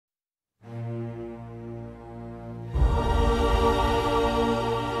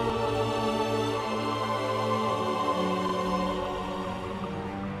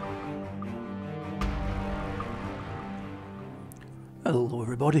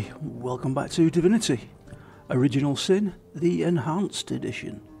everybody, welcome back to Divinity. Original Sin, the Enhanced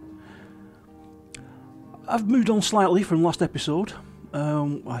Edition. I've moved on slightly from last episode.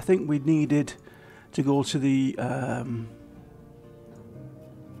 I think we needed to go to the...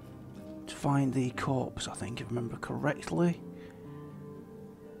 to find the corpse, I think, if I remember correctly.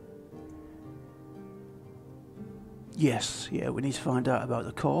 Yes, yeah, we need to find out about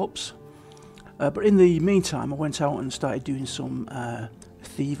the corpse. But in the meantime, I went out and started doing some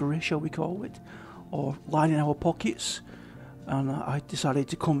thievery, shall we call it, or lining our pockets. And I decided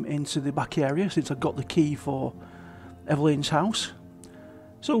to come into the back area since I got the key for Evelyn's house.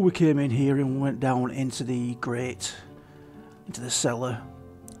 So we came in here and went down into the grate, into the cellar,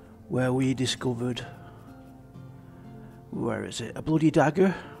 where we discovered, where is it, a bloody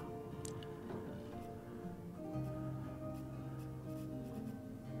dagger.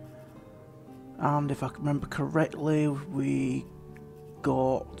 And if I remember correctly, we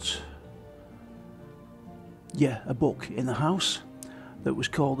got, yeah, a book in the house that was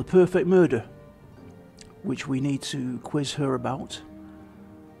called The Perfect Murder, which we need to quiz her about.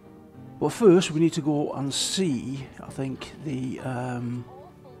 But first, we need to go and see, I think, the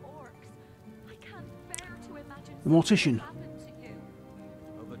mortician.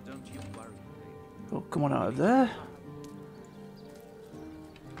 Oh, come on out of there.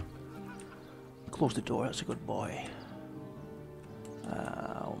 Close the door, that's a good boy.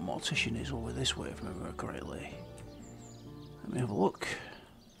 Mortician is over this way, if I remember correctly. Let me have a look.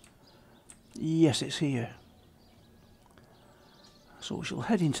 Yes, it's here. So we shall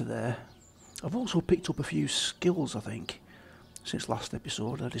head into there. I've also picked up a few skills, I think, since last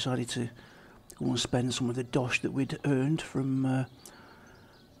episode. I decided to go and spend some of the dosh that we'd earned from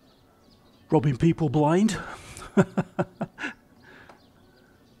robbing people blind.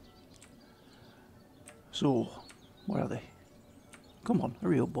 So, where are they? Come on,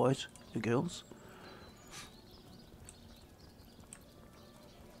 hurry up, boys, the girls.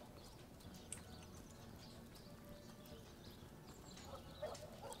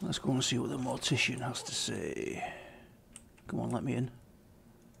 Let's go and see what the mortician has to say. Come on, let me in.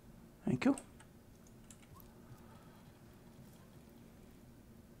 Thank you.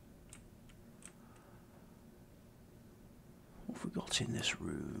 What have we got in this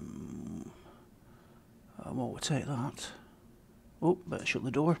room? We'll take that. Oh, better shut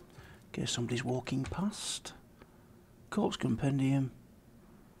the door in case somebody's walking past. Corpse compendium.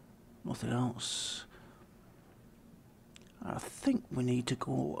 Nothing else. I think we need to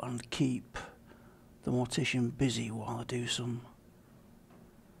go and keep the mortician busy while I do some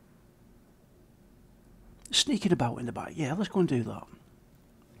sneaking about in the back. Yeah, let's go and do that.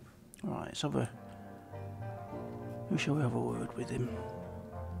 Alright, let's have a... Who shall we have a word with him?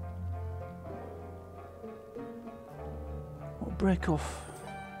 We'll break off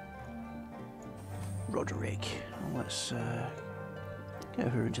Roderick and let's get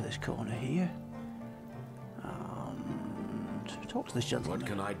her into this corner here and talk to this gentleman. What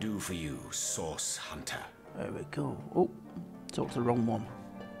can I do for you, Source Hunter? There we go. Oh, talk to the wrong one.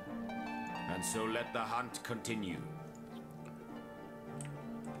 And so let the hunt continue.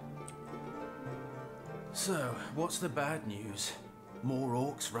 So, what's the bad news? More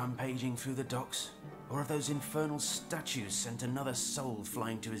orcs rampaging through the docks? Or have those infernal statues sent another soul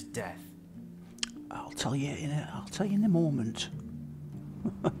flying to his death? I'll tell you in a moment.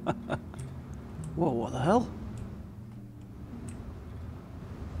 Whoa, what the hell?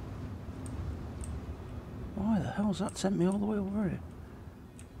 Why the hell's that sent me all the way over here?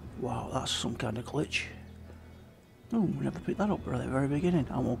 Wow, that's some kind of glitch. Oh, we never picked that up right at the very beginning.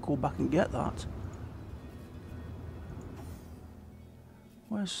 I won't go back and get that.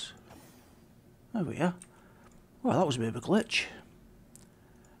 Where's... There we are. Well, that was a bit of a glitch.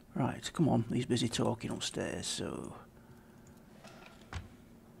 Right, come on. He's busy talking upstairs, so...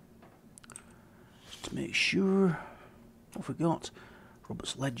 Just to make sure... What have we got?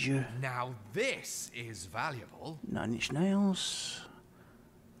 Robert's Ledger. Now this is valuable. 9 Inch Nails.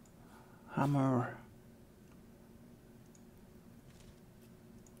 Hammer.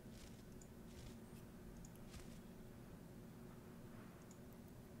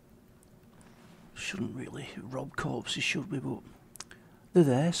 Shouldn't really rob corpses, should we? But they're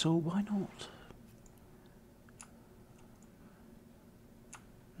there, so why not?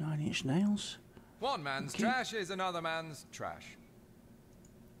 9 Inch Nails. One man's trash is another man's trash.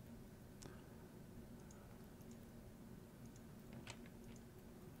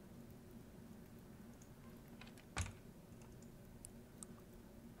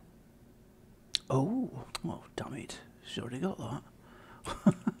 Oh, well, damn it. She's already got that.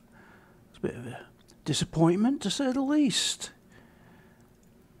 It's a bit of a disappointment, to say the least.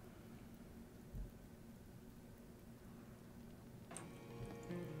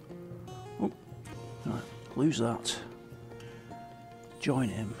 lose that. Join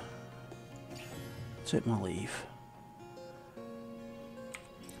him. Take my leave.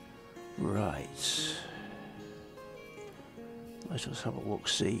 Right. Let's just have a look,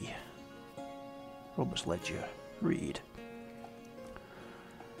 see. Robert's Ledger. Read.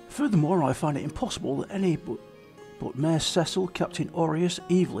 Furthermore, I find it impossible that any but Mayor Cecil, Captain Aureus,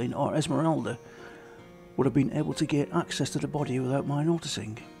 Evelyn or Esmeralda would have been able to gain access to the body without my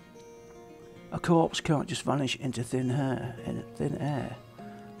noticing. A corpse can't just vanish into thin air,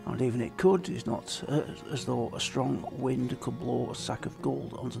 and even it could, it's not as though a strong wind could blow a sack of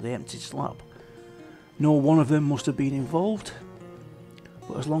gold onto the empty slab. No one of them must have been involved,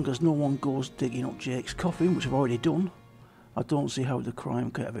 but as long as no one goes digging up Jake's coffin, which I've already done, I don't see how the crime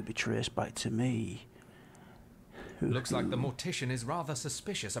could ever be traced back to me. Looks like the mortician is rather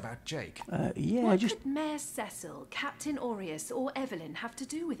suspicious about Jake. Yeah, what could Mayor Cecil, Captain Aureus or Evelyn have to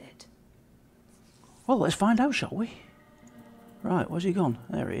do with it? Well, let's find out, shall we? Right, where's he gone?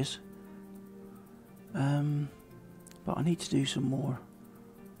 There he is. But I need to do some more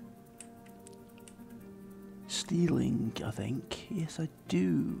stealing, I think. Yes, I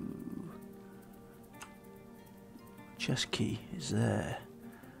do. Chest key is there.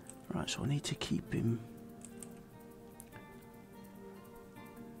 Right, so I need to keep him.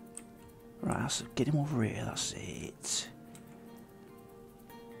 Right, so get him over here, that's it.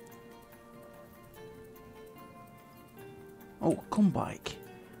 Oh, come back.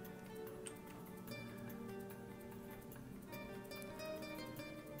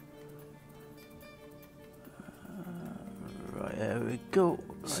 Right, there we go.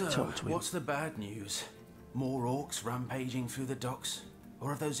 Right, so, talk to him. what's the bad news? More orcs rampaging through the docks? Or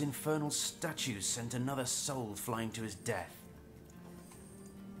have those infernal statues sent another soul flying to his death?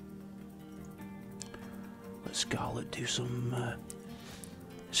 Let Scarlet do some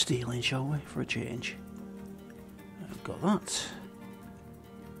stealing, shall we, for a change? I've got that.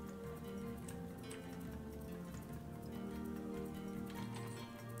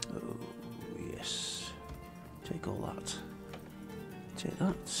 Oh, yes. Take all that. Take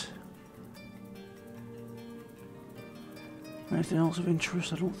that. Anything else of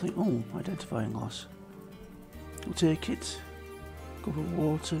interest? I don't think. Oh, identifying glass. We'll take it. Cup of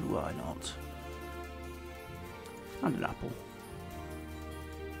water, why not? And an apple.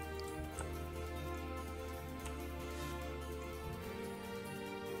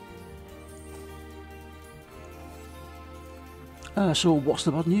 So what's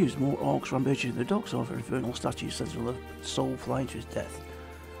the bad news? More orcs rampaging in the docks over infernal statues sent with a soul flying to his death.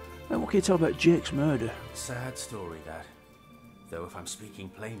 What can you tell about Jake's murder? Sad story, that. Though if I'm speaking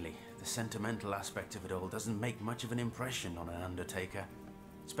plainly, the sentimental aspect of it all doesn't make much of an impression on an undertaker.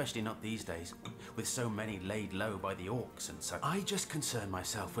 Especially not these days, with so many laid low by the orcs and such. I just concern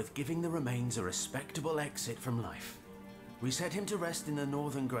myself with giving the remains a respectable exit from life. We set him to rest in the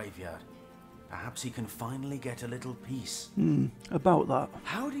northern graveyard. Perhaps he can finally get a little peace. About that.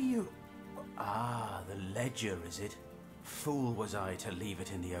 How do you... Ah, the ledger, is it? Fool was I to leave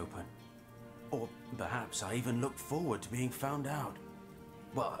it in the open. Or perhaps I even looked forward to being found out.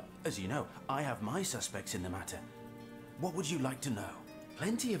 Well, as you know, I have my suspects in the matter. What would you like to know?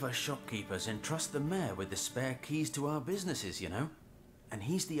 Plenty of us shopkeepers entrust the mayor with the spare keys to our businesses, you know. And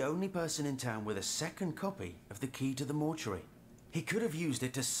he's the only person in town with a second copy of the key to the mortuary. He could have used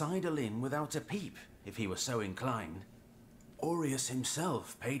it to sidle in without a peep, if he were so inclined. Aureus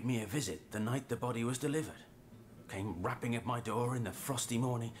himself paid me a visit the night the body was delivered. Came rapping at my door in the frosty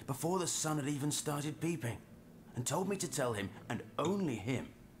morning before the sun had even started peeping, and told me to tell him, and only him,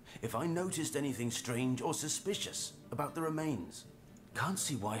 if I noticed anything strange or suspicious about the remains. Can't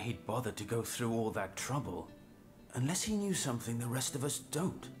see why he'd bothered to go through all that trouble, unless he knew something the rest of us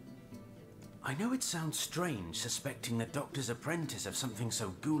don't. I know it sounds strange suspecting the doctor's apprentice of something so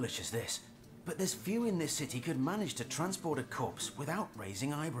ghoulish as this, but there's few in this city could manage to transport a corpse without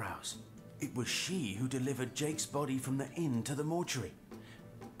raising eyebrows. It was she who delivered Jake's body from the inn to the mortuary,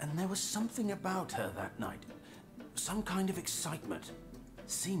 and there was something about her that night, some kind of excitement.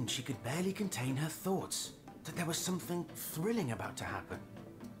 Seemed she could barely contain her thoughts, that there was something thrilling about to happen.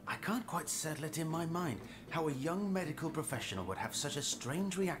 I can't quite settle it in my mind how a young medical professional would have such a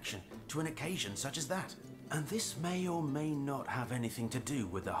strange reaction to an occasion such as that. And this may or may not have anything to do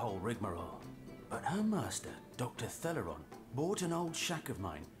with the whole rigmarole. But her master, Dr. Theleron, bought an old shack of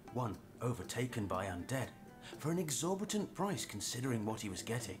mine, one overtaken by undead, for an exorbitant price considering what he was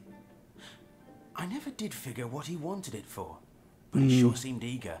getting. I never did figure what he wanted it for, but he sure seemed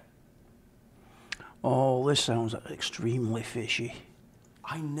eager. Oh, this sounds extremely fishy.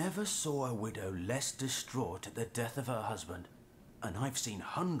 I never saw a widow less distraught at the death of her husband, and I've seen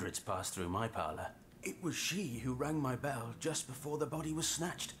hundreds pass through my parlour. It was she who rang my bell just before the body was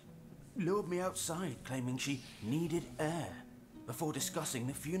snatched. Lured me outside, claiming she needed air, before discussing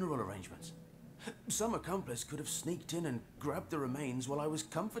the funeral arrangements. Some accomplice could have sneaked in and grabbed the remains while I was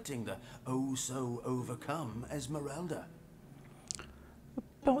comforting the oh-so-overcome Esmeralda.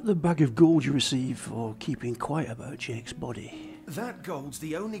 About the bag of gold you received for keeping quiet about Jake's body. That gold's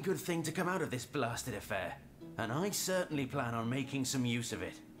the only good thing to come out of this blasted affair, and I certainly plan on making some use of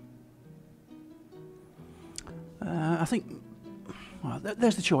it. I think... Well,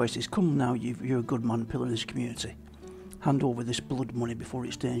 there's the choices. Come now, you're a good man, pillar in this community. Hand over this blood money before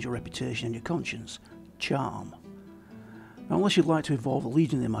it stains your reputation and your conscience. Charm. Now, unless you'd like to involve the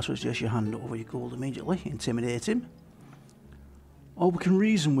Legion in the matter, I suggest you hand over your gold immediately, intimidate him. Or we can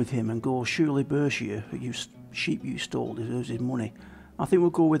reason with him and go, surely Berkshire, whose sheep you stole, deserves his money. I think we'll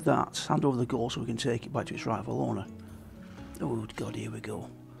go with that. Hand over the gold so we can take it back to its rightful owner. Oh God, here we go.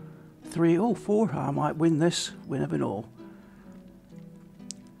 3, oh 4, I might win this. We never know.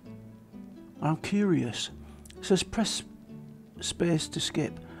 I'm curious. It says press space to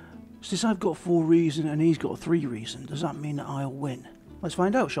skip. Since I've got 4 reason and he's got 3 reason, does that mean that I'll win? Let's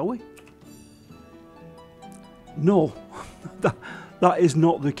find out, shall we? No, that is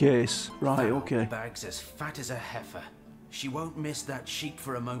not the case. Right, okay. The bag's as fat as a heifer. She won't miss that sheep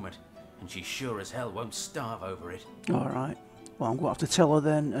for a moment, and she sure as hell won't starve over it. Alright. Well, I'm going to have to tell her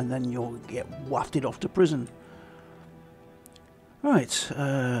then, and then you'll get wafted off to prison. Right,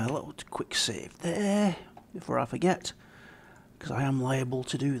 a little quick save there, before I forget, because I am liable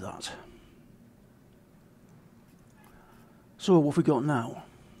to do that. So, what have we got now?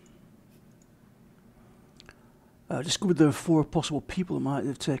 Discovered there are 4 possible people that might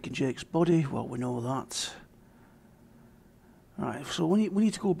have taken Jake's body. Well, we know that. Right, so we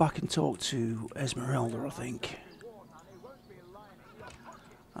need to go back and talk to Esmeralda, I think.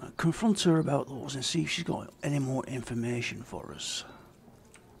 Confront her about those and see if she's got any more information for us.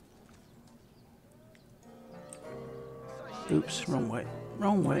 Oops, wrong way.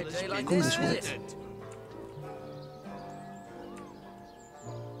 Wrong way. Go this way.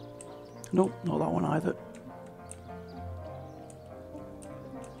 Nope, not that one either.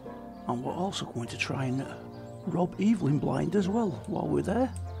 And we're also going to try and rob Evelyn blind as well while we're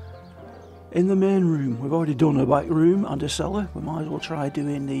there. In the main room. We've already done a back room and a cellar. We might as well try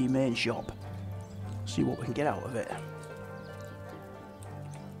doing the main shop. See what we can get out of it.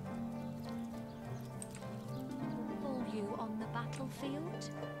 All you on the battlefield?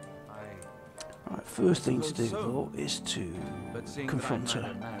 Right, first thing to do though is to confront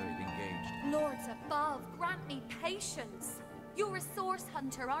her. Lords above, grant me patience. You're a source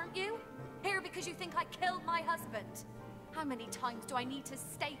hunter, aren't you? Here because you think I killed my husband. How many times do I need to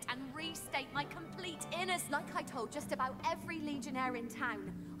state and restate my complete innocence? Like I told just about every legionnaire in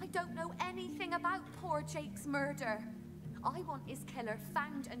town, I don't know anything about poor Jake's murder. I want his killer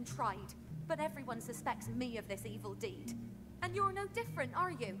found and tried, but everyone suspects me of this evil deed. And you're no different,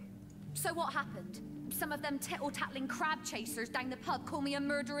 are you? So what happened? Some of them tittle-tattling crab chasers down the pub call me a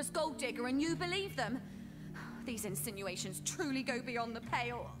murderous gold digger and you believe them? These insinuations truly go beyond the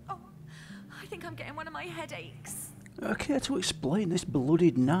pale. Oh, I think I'm getting one of my headaches. Care to explain this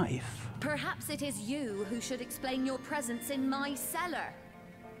bloodied knife? Perhaps it is you who should explain your presence in my cellar.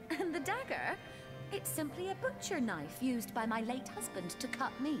 And the dagger? It's simply a butcher knife used by my late husband to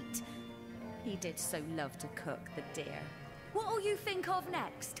cut meat. He did so love to cook, the dear. What'll you think of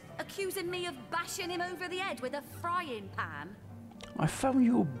next? Accusing me of bashing him over the head with a frying pan? I found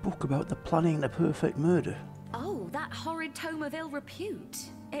your book about the planning the perfect murder. Oh, that horrid tome of ill repute.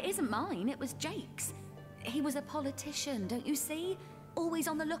 It isn't mine, it was Jake's. He was a politician, don't you see? Always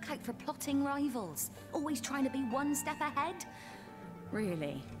on the lookout for plotting rivals. Always trying to be one step ahead.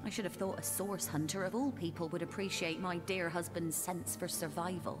 Really, I should have thought a source hunter of all people would appreciate my dear husband's sense for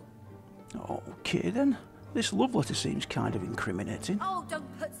survival. Okay then. This love letter seems kind of incriminating. Oh,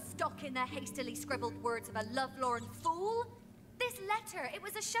 don't put stock in the hastily scribbled words of a lovelorn fool. This letter, it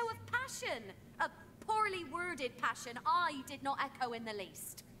was a show of passion. A poorly worded passion I did not echo in the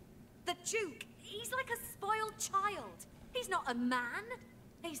least. The Duke, he's like a spoiled child. He's not a man.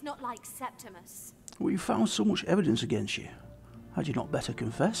 He's not like Septimus. Well, you found so much evidence against you. Had you not better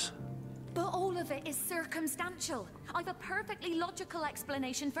confess? But all of it is circumstantial. I've a perfectly logical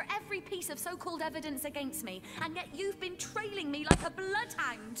explanation for every piece of so-called evidence against me, and yet you've been trailing me like a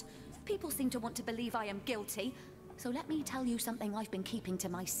bloodhound. People seem to want to believe I am guilty, so let me tell you something I've been keeping to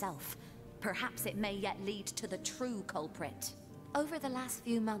myself. Perhaps it may yet lead to the true culprit. Over the last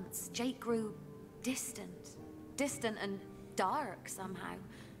few months, Jake grew distant. Distant and dark somehow.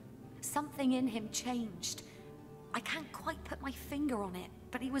 Something in him changed. I can't quite put my finger on it,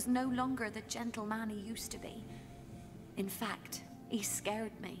 but he was no longer the gentleman he used to be. In fact, he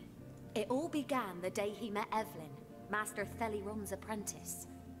scared me. It all began the day he met Evelyn, Master Theliron's apprentice.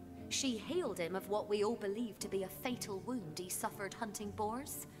 She healed him of what we all believed to be a fatal wound he suffered hunting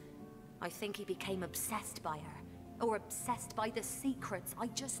boars. I think he became obsessed by her, or obsessed by the secrets I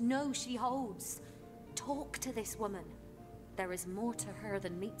just know she holds. Talk to this woman. There is more to her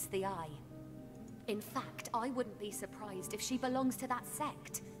than meets the eye. In fact, I wouldn't be surprised if she belongs to that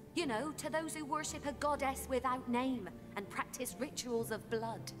sect. You know, to those who worship a goddess without name and practice rituals of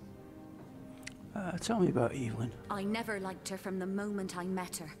blood. Tell me about Evelyn. I never liked her from the moment I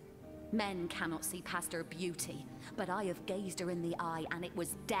met her. Men cannot see past her beauty, but I have gazed her in the eye and it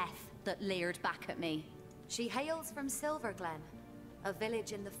was death that leered back at me. She hails from Silverglen, a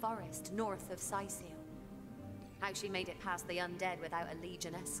village in the forest north of Sisio. How she made it past the undead without a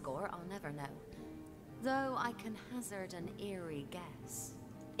Legion escort, I'll never know. Though I can hazard an eerie guess.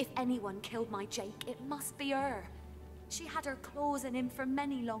 If anyone killed my Jake, it must be her. She had her claws in him for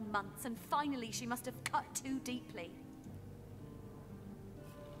many long months, and finally she must have cut too deeply.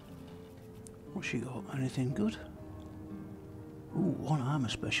 What's she got? Anything good? Ooh, one armor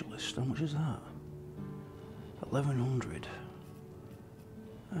specialist. How much is that? 1100.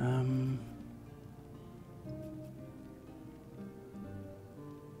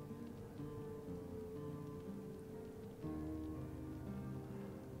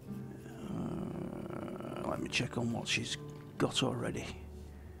 Let me check on what she's got already.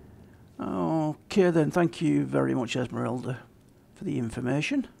 Okay then, thank you very much, Esmeralda, for the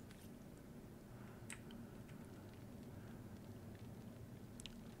information.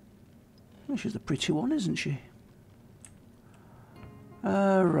 Well, she's the pretty one, isn't she?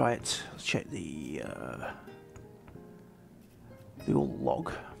 Right, let's check the old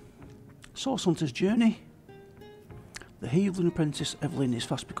log. Source Hunter's Journey. The healing apprentice Evelyn is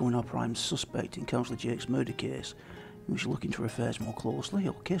fast becoming our prime suspect in Councillor Jake's murder case. We should look into her affairs more closely.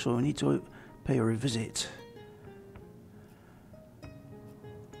 Okay, so we need to pay her a visit.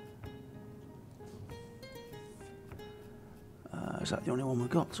 Is that the only one we've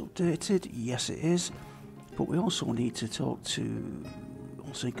got updated? Yes, it is. But we also need to talk to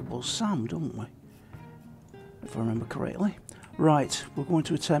Unsinkable Sam, don't we? If I remember correctly. Right, we're going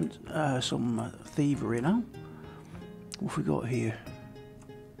to attempt some thievery now. What have we got here?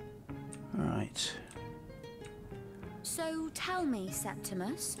 Right. So tell me,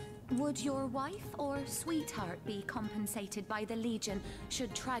 Septimus, would your wife or sweetheart be compensated by the Legion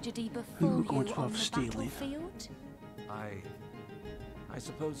should tragedy befall you going to on have the stealing? battlefield? I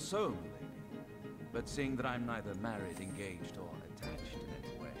suppose so, milady. But seeing that I'm neither married, engaged, or attached in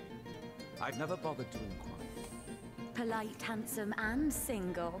any way, I've never bothered to inquire. Polite, handsome, and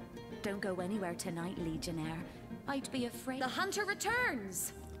single. Don't go anywhere tonight, Legionnaire. I'd be afraid. The hunter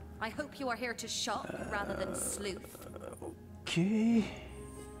returns! I hope you are here to shop rather than sleuth. Okay.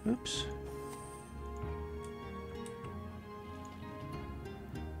 Oops.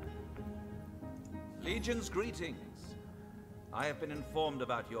 Legion's greetings. I have been informed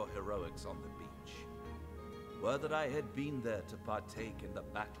about your heroics on the beach. Word that I had been there to partake in the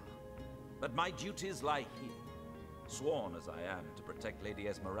battle. But my duties lie here. Sworn as I am to protect Lady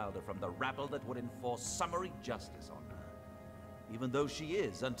Esmeralda from the rabble that would enforce summary justice on her. Even though she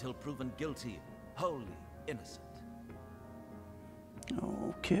is, until proven guilty, wholly innocent.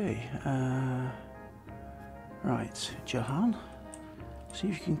 Okay. Right, Jahan. See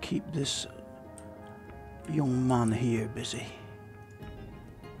if you can keep this young man here busy.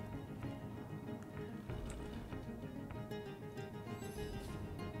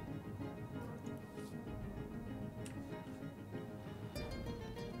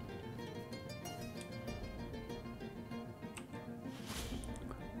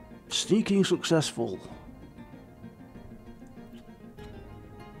 Sneaking successful.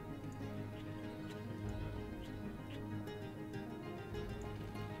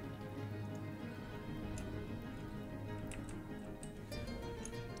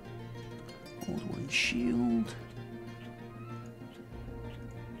 Old one shield.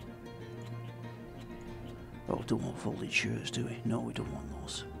 Oh, we don't want folded shirts, do we? No, we don't want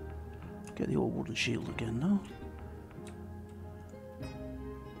those. Get the old wooden shield again now.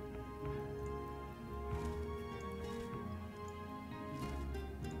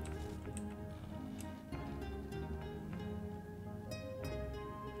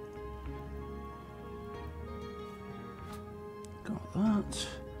 Got that.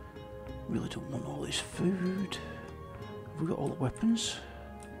 Really don't want all this food. Have we got all the weapons?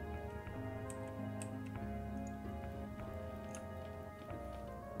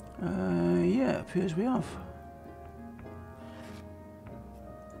 Yeah, it appears we have.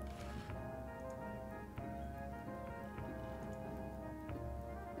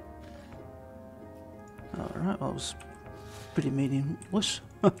 was pretty meaningless.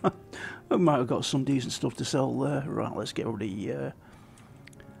 I might have got some decent stuff to sell there. Right, let's get everybody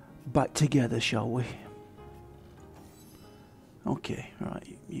back together, shall we? Okay,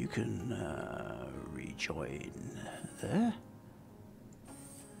 right, you can rejoin there.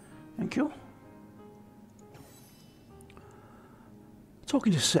 Thank you.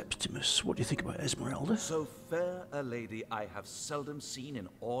 Talking to Septimus, what do you think about Esmeralda? So fair a lady I have seldom seen in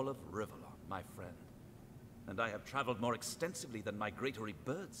all of Rivellon, my friend. And I have traveled more extensively than migratory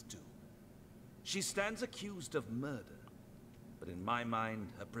birds do. She stands accused of murder, but in my mind,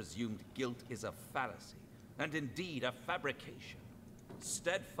 her presumed guilt is a fallacy, and indeed a fabrication.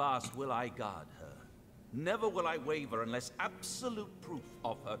 Steadfast will I guard her. Never will I waver unless absolute proof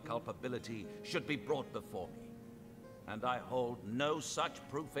of her culpability should be brought before me. And I hold no such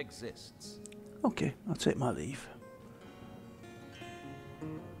proof exists. Okay, I'll take my leave.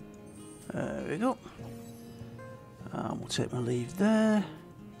 There we go. We'll take my leave there.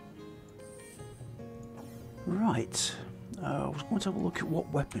 Right. I was going to have a look at what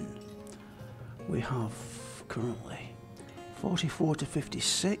weapon we have currently. 44 to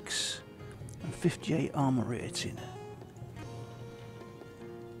 56 and 58 armor rating.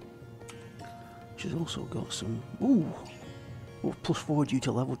 She's also got some... Ooh! Oh, +4 due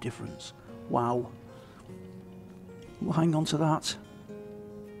to level difference. Wow. We'll hang on to that.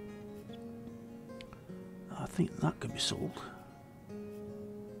 I think that could be sold.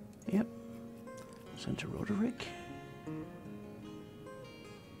 Yep. Send to Roderick.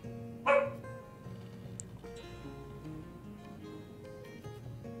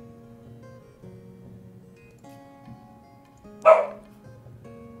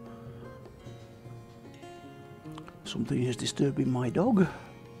 Something is disturbing my dog.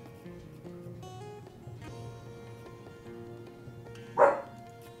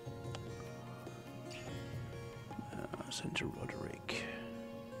 Send to Roderick.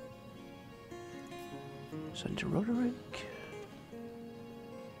 Send to Roderick.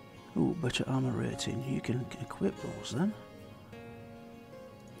 Ooh, better armor rating. You can equip those then.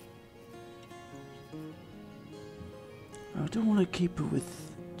 I don't want to keep her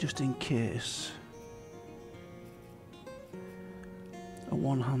with, just in case, a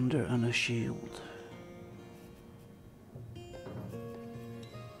one-hander and a shield.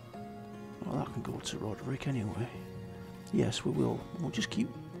 Well, that can go to Roderick anyway. Yes, we will. We'll just keep,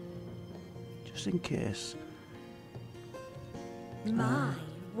 just in case. My,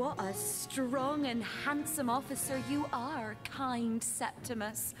 what a strong and handsome officer you are, kind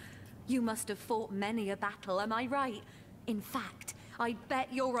Septimus. You must have fought many a battle, am I right? In fact, I bet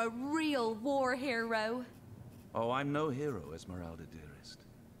you're a real war hero. Oh, I'm no hero, Esmeralda dearest.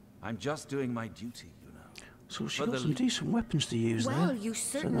 I'm just doing my duty, you know. So she's got some decent weapons to use there. Well, you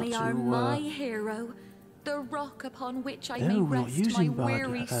certainly are my hero. The rock upon which I may we're not rest using my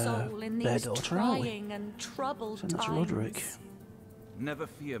weary soul in these trying and troubled Send that times. to Roderick. Never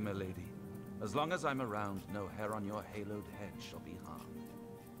fear, milady. As long as I'm around, no hair on your haloed head shall be harmed.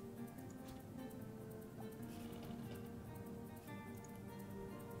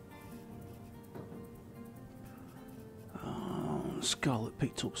 Scarlet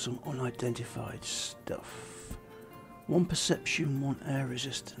picked up some unidentified stuff. 1 perception, 1 air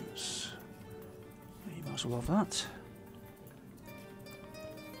resistance. You might as well have that.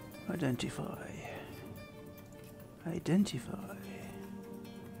 Identify. Identify.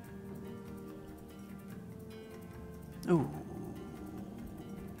 Oh.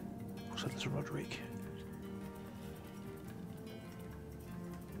 So that's Roderick.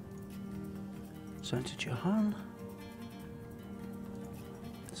 Sent to Johan.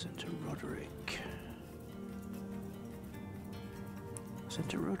 Sent to Roderick. Sent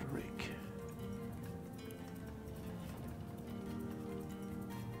to Roderick.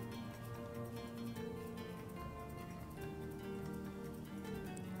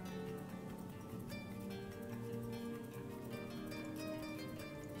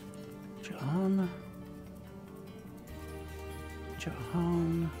 Johan.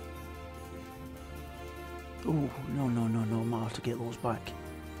 Johan. Oh, no, no, no, no, I might have to get those back.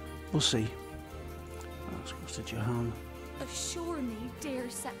 We'll see. That's close to Johan. Assure me, dear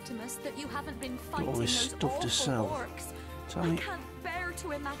Septimus, that you haven't been fighting all this those stuff to awful sell. orcs. I Tight. can't bear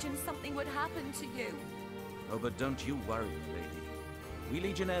to imagine something would happen to you. Oh, but don't you worry, lady. We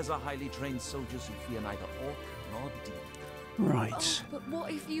legionnaires are highly trained soldiers who fear neither orc nor demon. Right. Oh, but what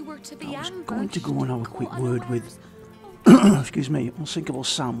if you were to be I was ambushed? going to go and have a quick caught word with, unawares? excuse me, Unsinkable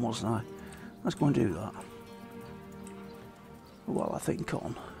Sam, wasn't I? Let's go and do that. Well, I think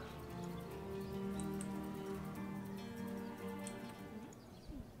on.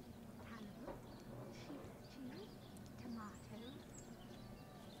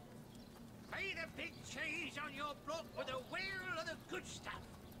 big cheese on your block with a wheel of the good stuff.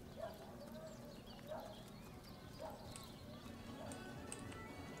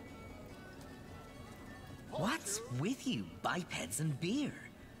 What's with you, bipeds and beer?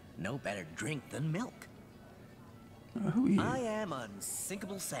 No better drink than milk. Who are you? I am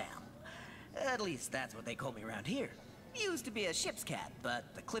Unsinkable Sam. At least that's what they call me around here. Used to be a ship's cat, but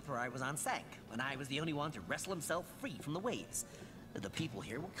the clipper I was on sank, and I was the only one to wrestle himself free from the waves. The people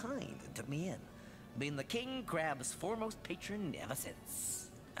here were kind and took me in, being the king crab's foremost patron ever since.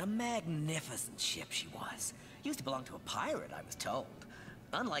 A magnificent ship she was. Used to belong to a pirate, I was told.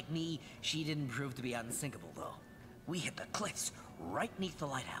 Unlike me, she didn't prove to be unsinkable, though. We hit the cliffs right neath the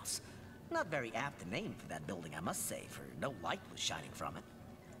lighthouse. Not very apt a name for that building, I must say, for no light was shining from it.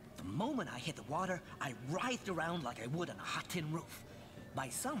 The moment I hit the water, I writhed around like I would on a hot tin roof. By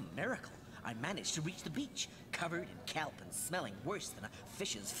some miracle, I managed to reach the beach, covered in kelp and smelling worse than a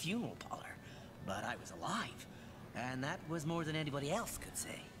fish's funeral parlor. But I was alive, and that was more than anybody else could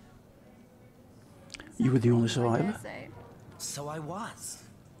say. You were the only survivor? So I was.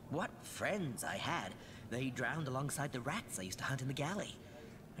 What friends I had. They drowned alongside the rats I used to hunt in the galley.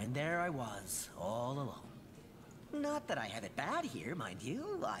 And there I was, all alone. Not that I have it bad here, mind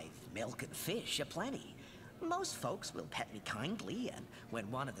you. I've milk and fish aplenty. Most folks will pet me kindly, and when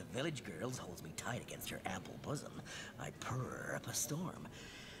one of the village girls holds me tight against her ample bosom, I purr up a storm.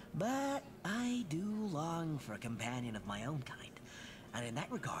 But I do long for a companion of my own kind. And in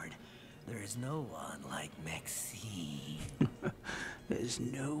that regard, there is no one like Maxine. There's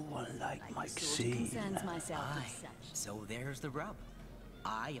no one like Maxine. Concerns myself with Aye, such. so there's the rub.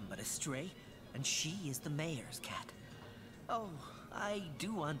 I am but a stray, and she is the mayor's cat. Oh, I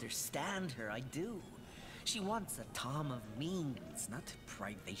do understand her, I do. She wants a Tom of means, not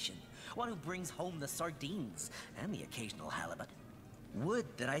privation. One who brings home the sardines and the occasional halibut.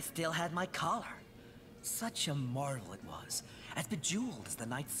 Would that I still had my collar. Such a marvel it was, as bejeweled as the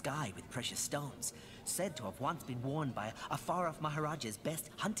night sky with precious stones, said to have once been worn by a far-off Maharaja's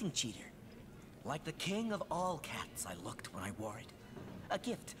best hunting cheater. Like the king of all cats I looked when I wore it. A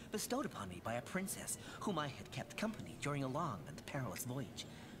gift bestowed upon me by a princess whom I had kept company during a long and perilous voyage.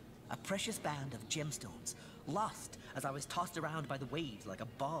 A precious band of gemstones, lost as I was tossed around by the waves like a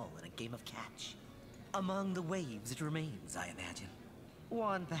ball in a game of catch. Among the waves it remains, I imagine.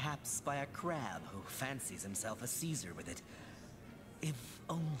 Worn perhaps by a crab who fancies himself a Caesar with it. If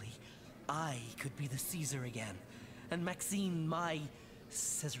only I could be the Caesar again, and Maxine my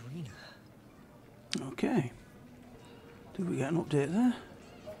Caesarina. Okay. Did we get an update there?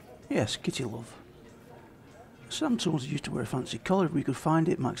 Yes, Kitty Love. Sam told us used to wear a fancy collar. If we could find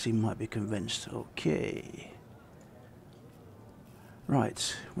it, Maxine might be convinced. Okay.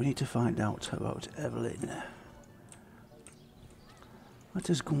 Right, we need to find out about Evelyn. Let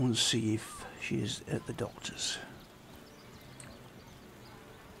us go and see if she is at the doctor's.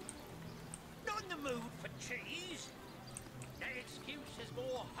 Not in the mood for cheese. That excuse has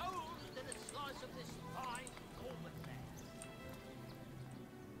more holes than a slice of this fine Gorman there.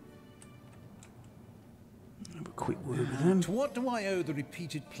 Have a quick word with them. To what do I owe the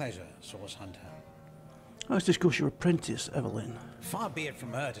repeated pleasure, Source Hunter? Let's discuss your apprentice, Evelyn. Far be it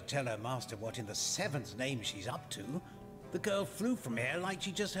from her to tell her master what in the seventh name she's up to. The girl flew from here like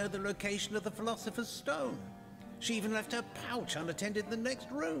she just heard the location of the Philosopher's Stone. She even left her pouch unattended in the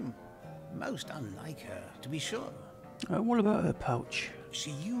next room. Most unlike her, to be sure. What about her pouch?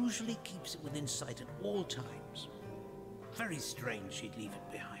 She usually keeps it within sight at all times. Very strange she'd leave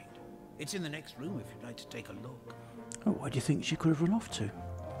it behind. It's in the next room if you'd like to take a look. Oh, where do you think she could have run off to?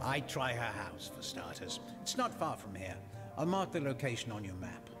 I'd try her house, for starters. It's not far from here. I'll mark the location on your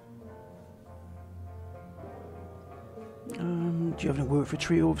map. Do you have any work for a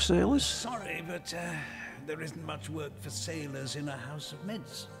trio of sailors? Sorry, but there isn't much work for sailors in a house of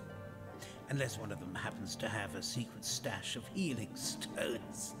mints. Unless one of them happens to have a secret stash of healing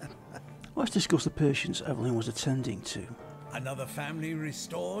stones. Let's discuss the patients Evelyn was attending to. Another family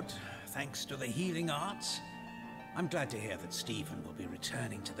restored, thanks to the healing arts. I'm glad to hear that Stephen will be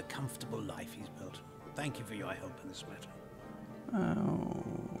returning to the comfortable life he's built. Thank you for your help in this matter.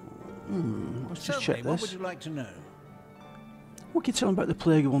 Let's just check What this. would you like to know? What can you tell me about the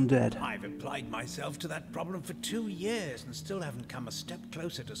plague of undead? I've applied myself to that problem for 2 years and still haven't come a step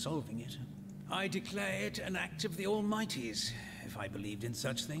closer to solving it. I declare it an act of the Almighty's, if I believed in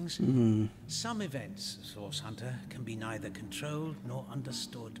such things. Some events, Source Hunter, can be neither controlled nor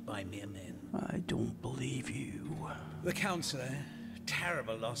understood by mere men. I don't believe you. The Councillor,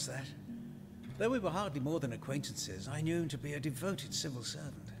 terrible loss that. Though we were hardly more than acquaintances, I knew him to be a devoted civil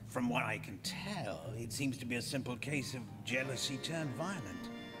servant. From what I can tell, it seems to be a simple case of jealousy turned violent.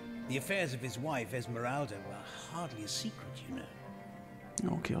 The affairs of his wife, Esmeralda, were hardly a secret, you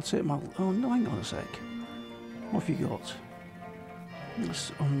know. Okay, I'll take my... Oh, no, hang on a sec. What have you got?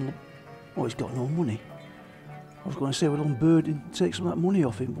 Oh, he's got no money. I was going to say we'll unburden and take some of that money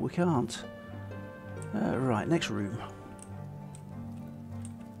off him, but we can't. Right, next room.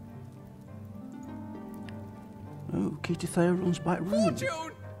 Oh, key to Theron's back room.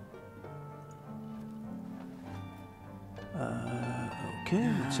 Okay,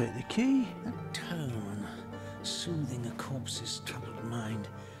 we'll take the key. That tone, soothing a corpse's troubled mind.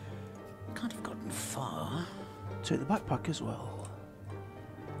 Can't have gotten far. Take the backpack as well.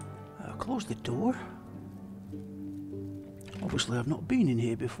 Close the door. Obviously I've not been in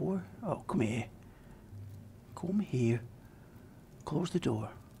here before. Oh, come here. Come here. Close the door.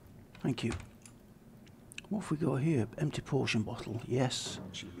 Thank you. What have we got here? Empty potion bottle. Yes.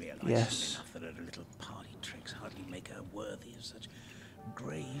 She realizes Yes. enough that her little party tricks hardly make her worthy of such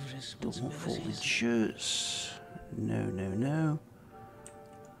grave Don't want folded responsibilities. shirts. No, no, no.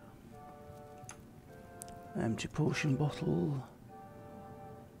 Empty potion bottle.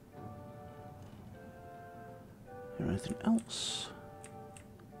 Anything else?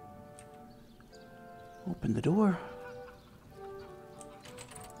 Open the door.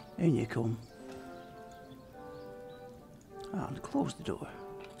 In you come. And close the door.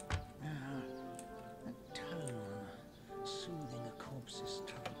 That tone, soothing a corpse's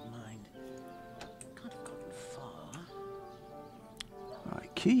troubled mind. Can't have gotten far.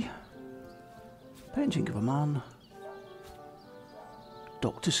 Right, key. Painting of a man.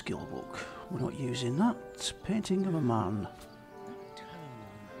 Doctor skill book. We're not using that. Painting of a man. That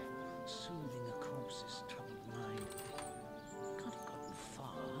tone, soothing a corpse's troubled mind. Can't have gotten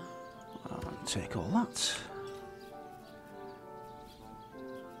far. And take all that.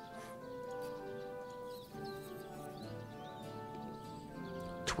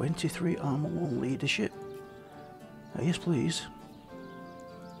 "23 armor 1 leadership." Yes, please.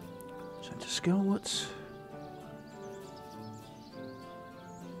 Send to Scarlet.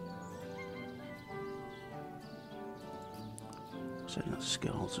 Send that to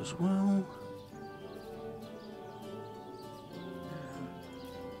Scarlet as well.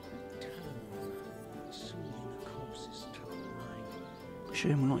 Soothing a corpse's troubled mind.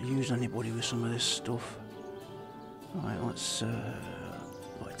 Shame we're not using anybody with some of this stuff. Right, let's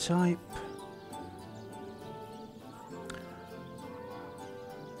type.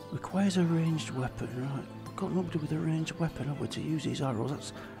 Requires a ranged weapon, right? We've got nobody with a ranged weapon, have we, to use these arrows?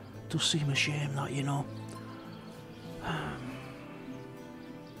 That does seem a shame, that, you know.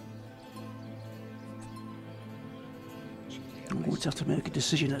 I'm going to have to make a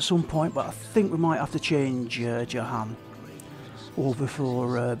decision at some point, but I think we might have to change Jahan over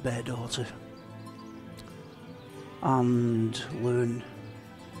for Bear Daughter. And learn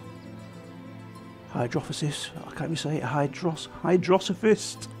Hydrophysis, I can't even say it,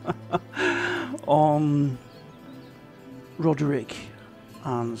 Hydrosophist on Roderick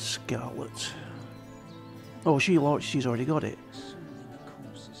and Scarlet. Oh, she's already got it.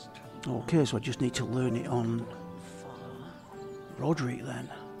 Okay, so I just need to learn it on Roderick then.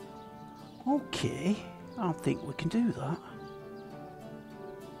 Okay, I think we can do that.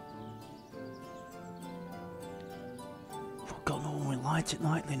 I've got no one with light at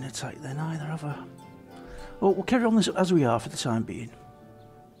night in attack then either, have I? Oh, we'll carry on this as we are for the time being.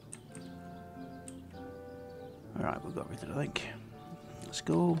 Alright, we've got everything, I think. Let's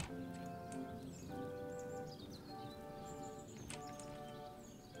go.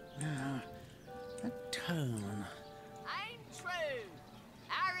 That tone. Ain't true.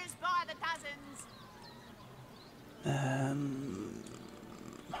 Arrows by the dozens.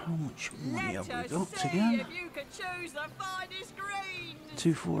 How much money have we Let us got see again? if you could choose the finest green.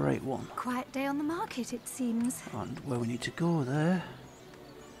 2481. Quiet day on the market, it seems. And where we need to go there.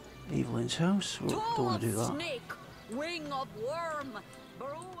 Evelyn's house. Oh, don't want to do that. Snake, wing of worm,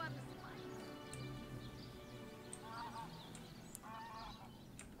 broom.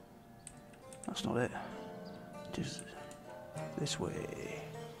 That's not it. Just this way.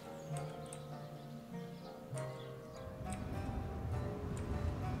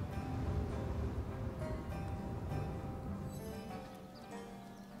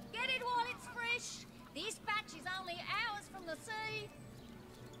 Get it while it's fresh. This batch is only hours from the sea.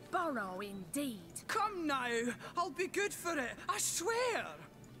 Burrow indeed. Come now, I'll be good for it, I swear!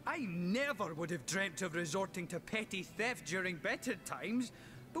 I never would have dreamt of resorting to petty theft during better times,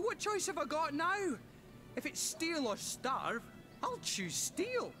 but what choice have I got now? If it's steal or starve, I'll choose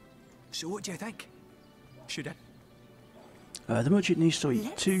steal. So what do you think? Should I? The merchant needs to eat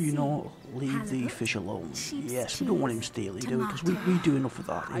Let's too, you see. know. Leave the Halibut, fish alone. sheep's Yes, we don't want him cheese, stealing, do we? Because we tomato. do enough of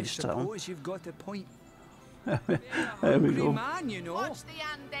that in I this town. suppose you've got a point. There we Hungry go. man, you know. Watch the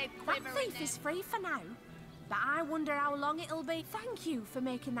undead That quiver in thief is free for now. But I wonder how long it'll be. Thank you for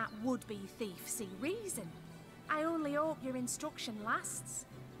making that would-be thief see reason. I only hope your instruction lasts.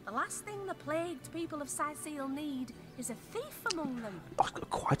 The last thing the plagued people of Sicil need is a thief among them. I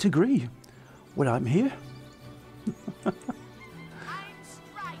quite agree. When I'm here, I'm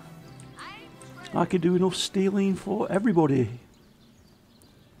straight. I'm true. I can do enough stealing for everybody.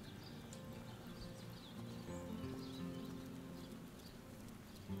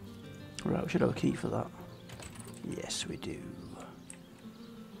 Right, we should have a key for that. Yes, we do.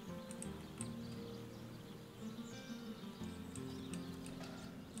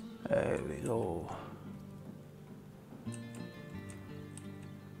 There we go.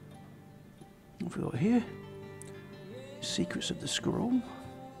 What have we got here? Secrets of the Scroll.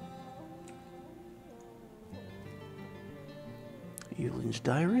 Evelyn's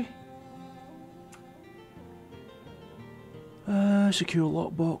Diary. Secure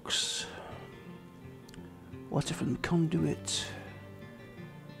lockbox. Letter from the Conduit.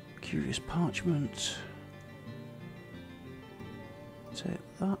 Curious parchment. Take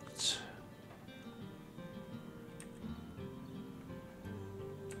that.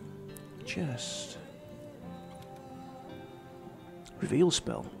 Chest. Reveal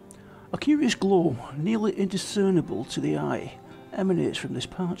spell. A curious glow, nearly indiscernible to the eye, emanates from this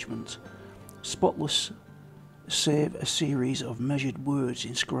parchment. Spotless, save a series of measured words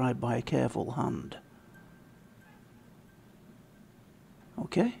inscribed by a careful hand.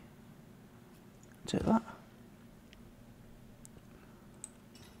 Okay. Take that.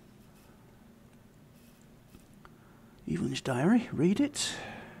 Evelyn's Diary. Read it.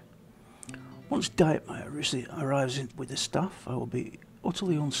 Once Dietmeier arrives with the staff, I will be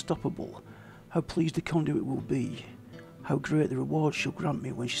utterly unstoppable. How pleased the Conduit will be. How great the reward she'll grant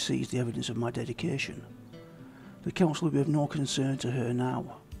me when she sees the evidence of my dedication. The council will be of no concern to her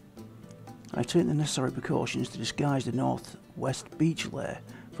now. I've taken the necessary precautions to disguise the northwest beach lair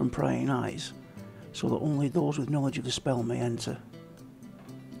from prying eyes, so that only those with knowledge of the spell may enter.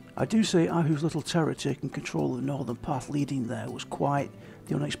 I do say I whose little terror taking control of the northern path leading there was quite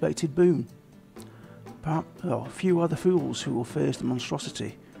the unexpected boon. Perhaps few are the fools who will face the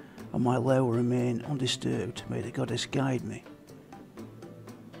monstrosity, and my lair will remain undisturbed. May the goddess guide me.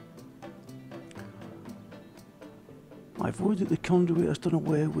 I've heard that the Conduit has done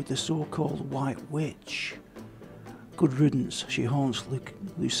away with the so-called White Witch. Good riddance, she haunts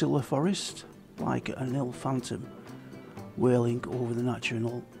Lucilla Forest like an ill phantom, wailing over the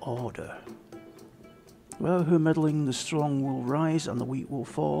natural order. Where her meddling, the strong will rise and the weak will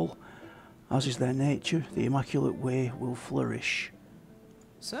fall. As is their nature, the Immaculate Way will flourish.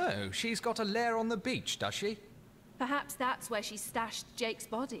 So, she's got a lair on the beach, does she? Perhaps that's where she stashed Jake's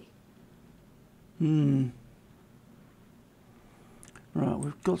body. Right,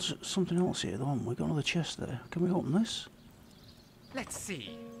 we've got something else here, though, haven't we? We've got another chest there. Can we open this? Let's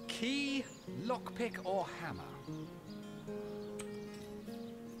see. Key, lockpick, or hammer?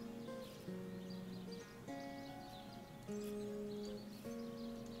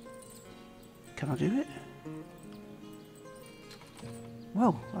 Can I do it?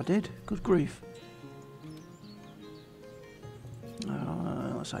 Well, I did. Good grief.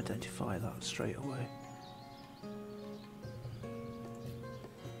 Let's identify that straight away.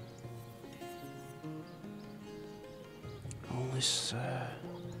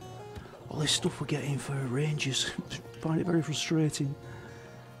 All this stuff we're getting for rangers. Find it very frustrating.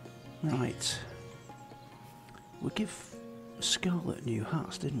 Right. We give Scarlet new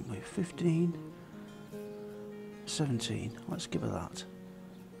hats, didn't we? 15, 17. Let's give her that.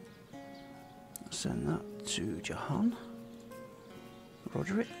 Send that to Jahan.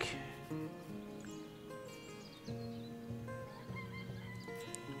 Roderick.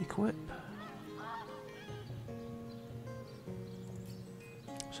 Equip.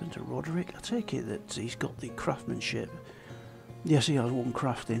 Send to Roderick. I take it that he's got the craftsmanship. Yes, he has one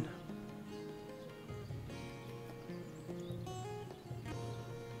crafting.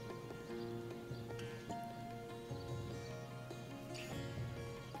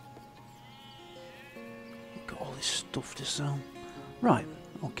 Got all this stuff to sell. Right,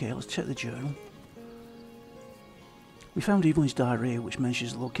 okay, let's check the journal. We found Evelyn's diary, which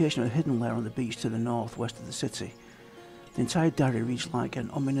mentions the location of a hidden lair on the beach to the northwest of the city. The entire diary reads like an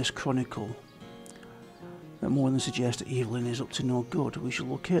ominous chronicle that more than suggests that Evelyn is up to no good. We shall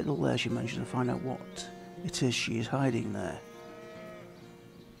locate the lair she mentioned and find out what it is she is hiding there.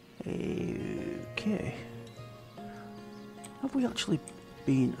 Okay. Have we actually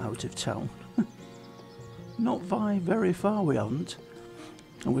been out of town? Not very far we haven't.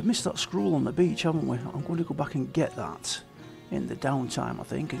 And we've missed that scroll on the beach, haven't we? I'm going to go back and get that in the downtime, I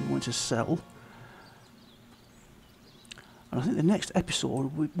think, and going to sell. And I think the next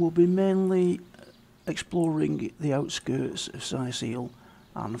episode will be mainly exploring the outskirts of Sicil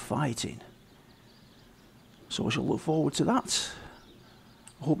and fighting. So I shall look forward to that.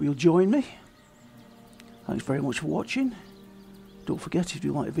 I hope you'll join me. Thanks very much for watching. Don't forget, if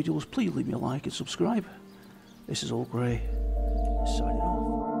you like the videos, please leave me a like and subscribe. This is Olgrey, signing off.